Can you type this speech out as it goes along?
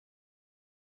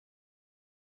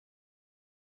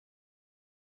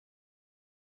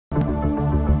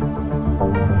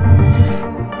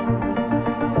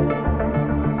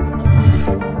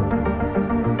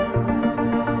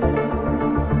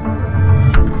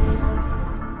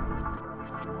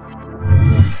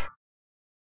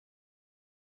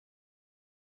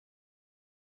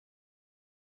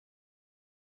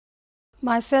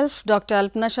Myself, Dr.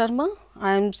 Alpana Sharma.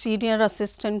 I am Senior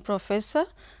Assistant Professor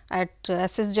at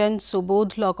SS Jain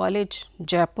Subodh Law College,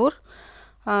 Jaipur.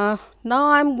 Now,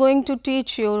 I am going to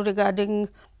teach you regarding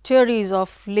theories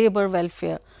of labor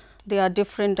welfare. There are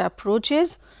different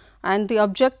approaches, and the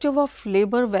objective of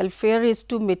labor welfare is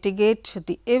to mitigate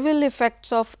the evil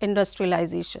effects of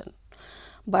industrialization.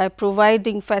 By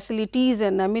providing facilities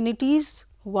and amenities,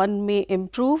 one may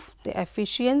improve the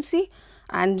efficiency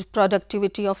and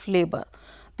productivity of labor.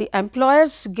 The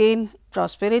employers gain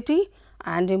prosperity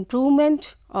and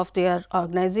improvement of their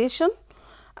organization,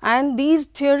 and these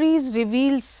theories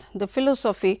reveals the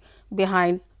philosophy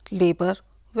behind labor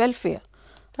welfare,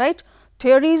 right.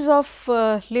 Theories of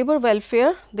labor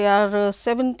welfare, there are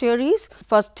 7 theories.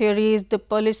 First theory is the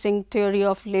policing theory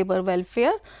of labor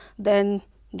welfare, then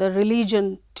the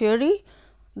religion theory,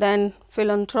 then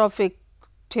philanthropic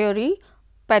theory,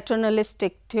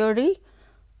 paternalistic theory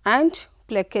and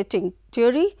placating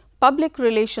theory, public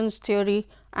relations theory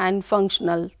and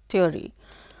functional theory.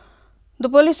 The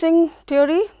policing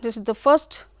theory, this is the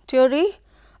first theory.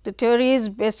 The theory is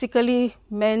basically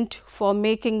meant for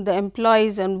making the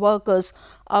employees and workers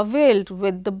availed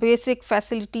with the basic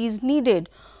facilities needed,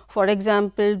 for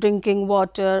example, drinking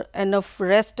water, enough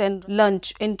rest and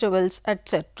lunch intervals,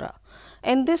 etc.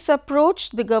 In this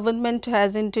approach, the government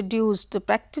has introduced the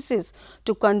practices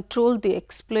to control the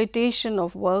exploitation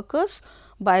of workers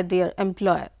by their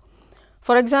employer.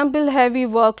 For example, heavy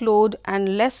workload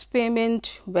and less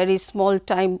payment, very small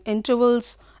time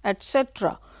intervals,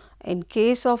 etc. In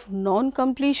case of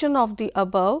non-completion of the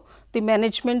above, the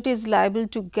management is liable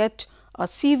to get a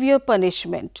severe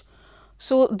punishment.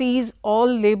 So, these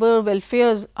all labor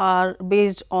welfares are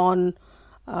based on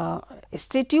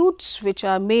statutes which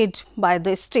are made by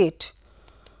the state.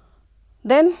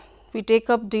 Then we take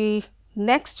up the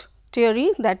next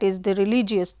theory, that is the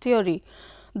religious theory.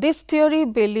 This theory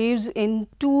believes in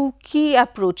 2 key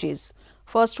approaches.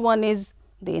 First one is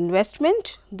the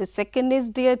investment, the second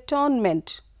is the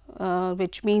atonement,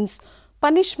 which means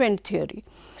punishment theory.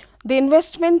 The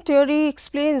investment theory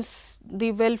explains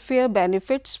the welfare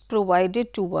benefits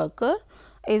provided to worker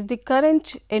is the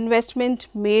current investment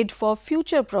made for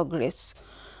future progress,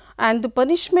 and the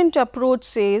punishment approach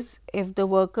says if the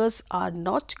workers are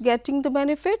not getting the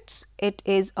benefits, it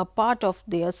is a part of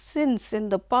their sins in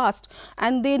the past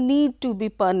and they need to be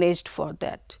punished for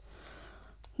that.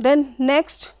 Then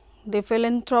next, the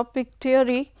philanthropic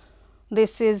theory.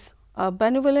 This is a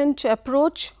benevolent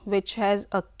approach which has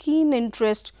a keen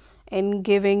interest in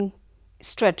giving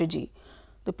strategy.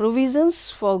 The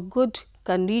provisions for good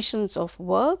conditions of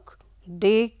work,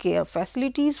 day care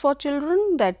facilities for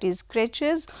children, that is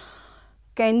creches,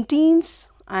 canteens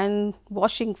and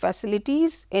washing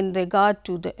facilities in regard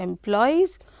to the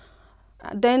employees,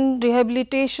 then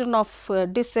rehabilitation of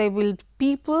disabled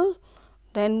people,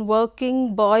 then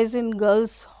working boys and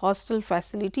girls hostel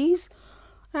facilities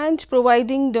and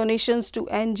providing donations to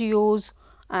NGOs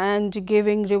and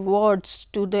giving rewards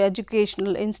to the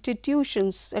educational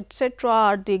institutions, etc.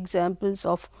 are the examples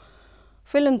of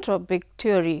philanthropic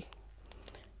theory.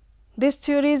 This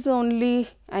theory is only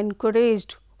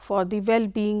encouraged for the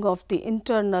well-being of the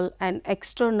internal and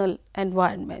external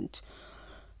environment.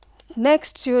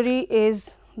 Next theory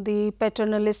is the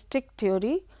paternalistic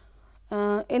theory.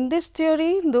 In this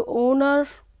theory, the owner,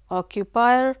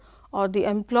 occupier or the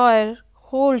employer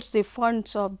holds the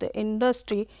funds of the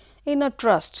industry in a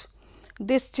trust.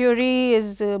 This theory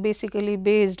is basically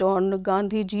based on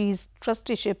Gandhiji's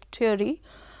trusteeship theory.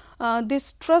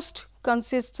 This trust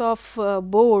consists of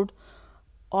board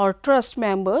or trust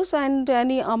members and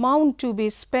any amount to be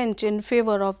spent in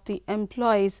favor of the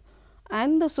employees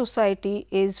and the society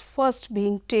is first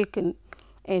being taken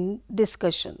in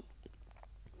discussion.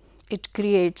 It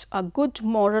creates a good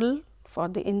moral for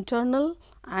the internal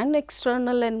and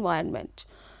external environment.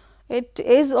 It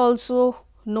is also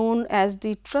known as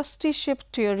the trusteeship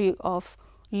theory of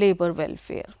labor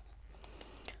welfare.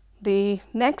 The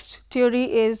next theory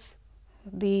is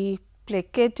the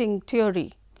placating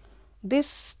theory.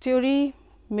 This theory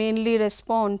mainly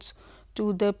responds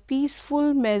to the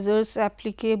peaceful measures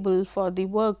applicable for the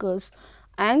workers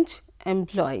and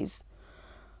employees.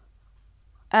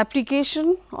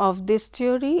 Application of this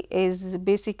theory is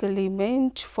basically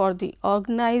meant for the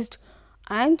organized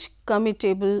and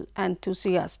committable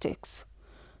enthusiasts.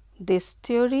 This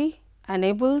theory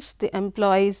enables the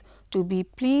employees to be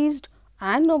pleased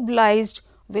and obliged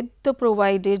with the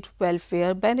provided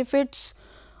welfare benefits,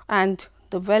 and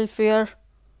the welfare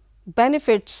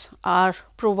benefits are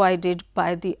provided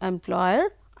by the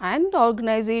employer and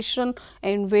organization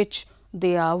in which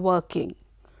they are working.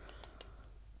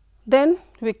 Then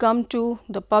we come to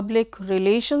the public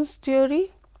relations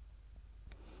theory.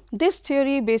 This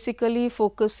theory basically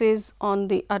focuses on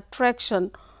the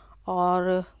attraction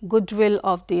or goodwill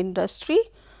of the industry,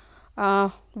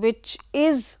 which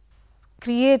is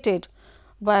created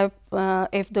by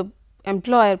if the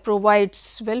employer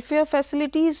provides welfare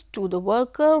facilities to the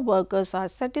worker, workers are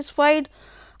satisfied,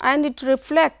 and it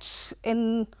reflects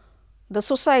in the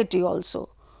society also.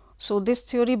 So, this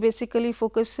theory basically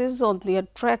focuses on the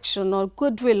attraction or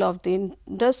goodwill of the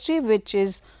industry, which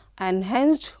is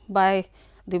enhanced by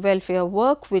the welfare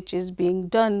work which is being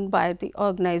done by the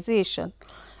organization.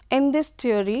 In this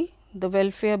theory, the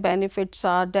welfare benefits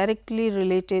are directly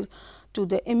related to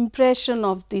the impression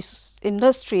of this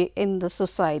industry in the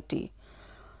society.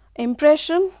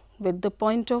 Impression with the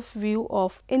point of view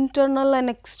of internal and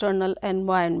external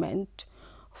environment.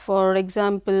 For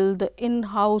example, the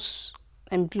in-house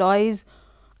employees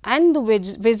and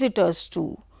the visitors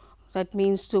too. That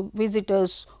means the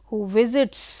visitors who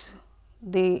visits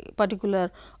the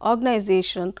particular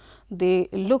organization, they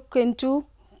look into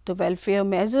the welfare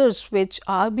measures which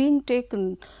are being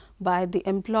taken by the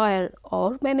employer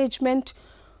or management.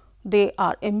 They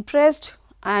are impressed,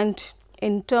 and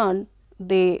in turn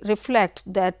they reflect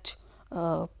that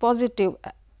positive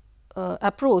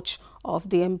approach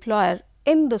of the employer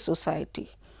in the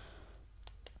society.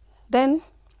 Then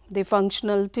the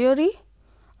functional theory.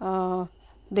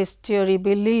 This theory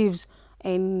believes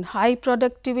in high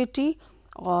productivity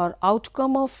or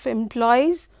outcome of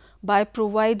employees by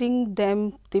providing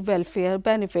them the welfare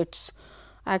benefits.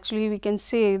 Actually, we can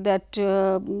say that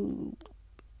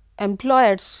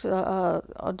employers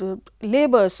or the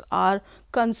laborers are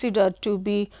considered to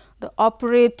be the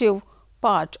operative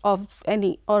part of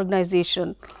any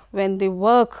organization. When they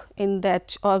work in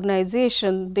that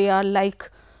organization, they are like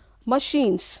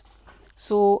machines.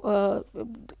 So,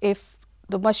 if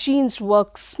the machines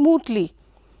work smoothly,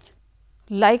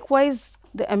 likewise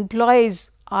the employees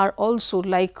are also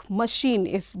like machine.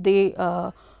 If they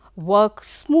work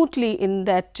smoothly in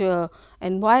that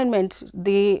environment,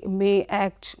 they may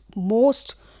act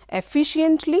most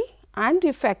efficiently and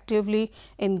effectively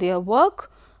in their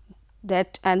work,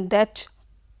 that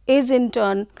is in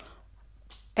turn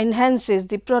enhances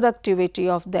the productivity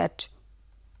of that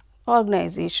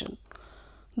organization.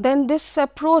 Then this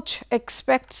approach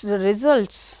expects the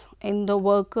results in the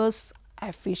workers'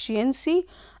 efficiency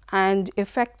and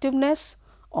effectiveness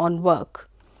on work.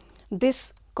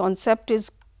 This concept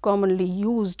is commonly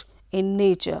used in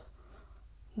nature.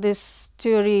 This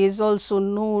theory is also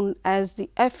known as the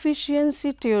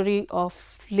efficiency theory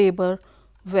of labor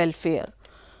welfare.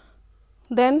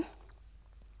 Then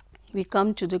we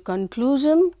come to the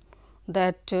conclusion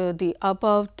that the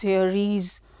above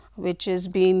theories which is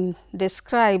being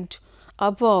described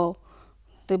above,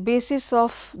 the basis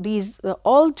of these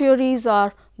all theories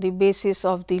are the basis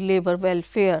of the labor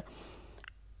welfare.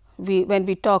 When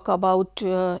we talk about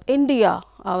India,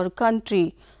 our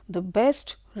country, the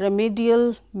best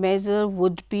remedial measure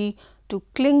would be to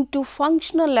cling to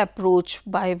functional approach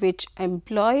by which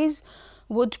employees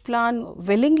would plan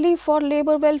willingly for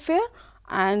labor welfare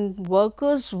and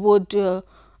workers would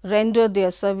render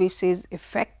their services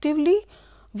effectively,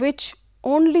 which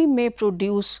only may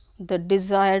produce the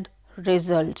desired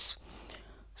results.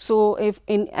 So, if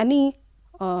in any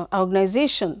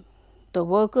organization the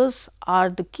workers are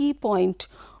the key point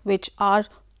which are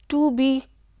to be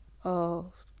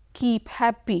keep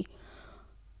happy,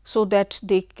 so that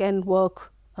they can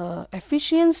work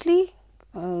efficiently,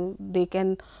 they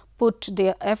can put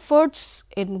their efforts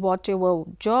in whatever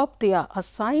job they are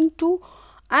assigned to,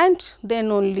 and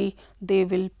then only they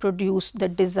will produce the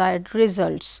desired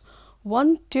results.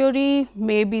 One theory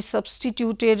may be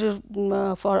substituted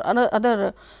for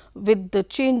another with the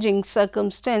changing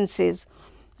circumstances.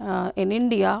 In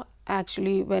India,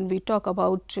 actually when we talk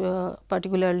about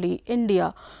particularly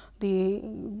India,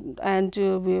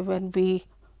 when we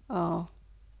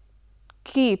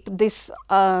keep this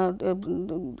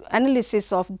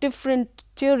analysis of different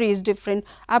theories, different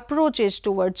approaches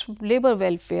towards labor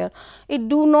welfare, it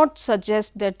do not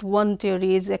suggest that one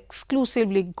theory is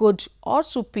exclusively good or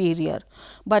superior,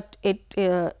 but it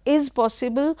is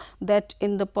possible that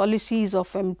in the policies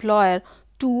of employer,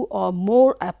 two or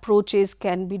more approaches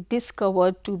can be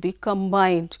discovered to be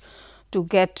combined to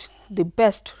get the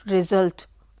best result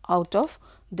out of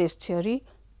this theory.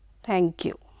 Thank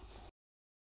you.